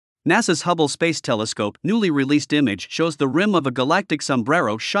NASA's Hubble Space Telescope newly released image shows the rim of a galactic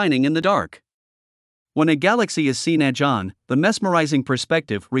sombrero shining in the dark. When a galaxy is seen edge-on, the mesmerizing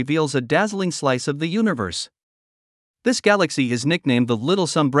perspective reveals a dazzling slice of the universe. This galaxy is nicknamed the Little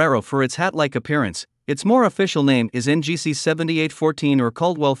Sombrero for its hat-like appearance. Its more official name is NGC 7814 or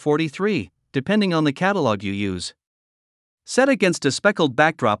Caldwell 43, depending on the catalog you use. Set against a speckled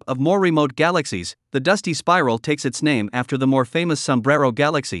backdrop of more remote galaxies, the dusty spiral takes its name after the more famous Sombrero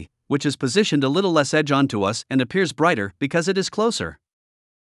galaxy, which is positioned a little less edge-on to us and appears brighter because it is closer.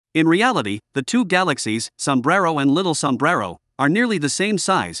 In reality, the two galaxies, Sombrero and Little Sombrero, are nearly the same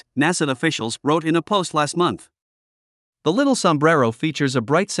size, NASA officials wrote in a post last month. The Little Sombrero features a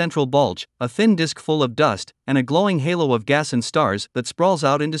bright central bulge, a thin disk full of dust, and a glowing halo of gas and stars that sprawls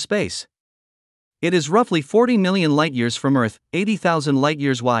out into space. It is roughly 40 million light-years from Earth, 80,000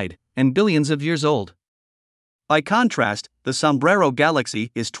 light-years wide, and billions of years old. By contrast, the Sombrero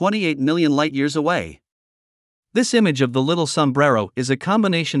galaxy is 28 million light-years away. This image of the Little Sombrero is a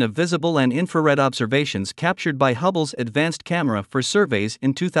combination of visible and infrared observations captured by Hubble's advanced camera for surveys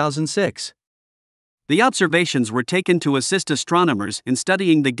in 2006. The observations were taken to assist astronomers in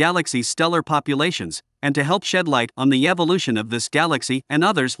studying the galaxy's stellar populations, and to help shed light on the evolution of this galaxy and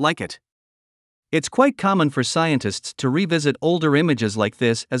others like it. It's quite common for scientists to revisit older images like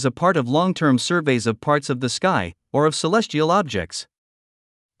this as a part of long-term surveys of parts of the sky, or of celestial objects.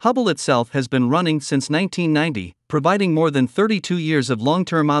 Hubble itself has been running since 1990, providing more than 32 years of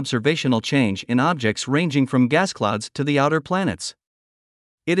long-term observational change in objects ranging from gas clouds to the outer planets.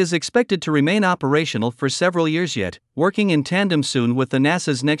 It is expected to remain operational for several years yet, working in tandem soon with the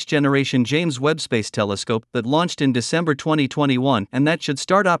NASA's next-generation James Webb Space Telescope that launched in December 2021 and that should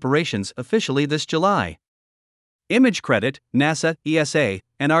start operations officially this July. Image credit, NASA, ESA,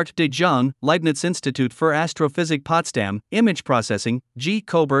 and Art de Jong, Leibniz-Institut for Astrophysik Potsdam, Image Processing, G.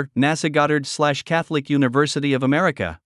 Kober, NASA Goddard / Catholic University of America.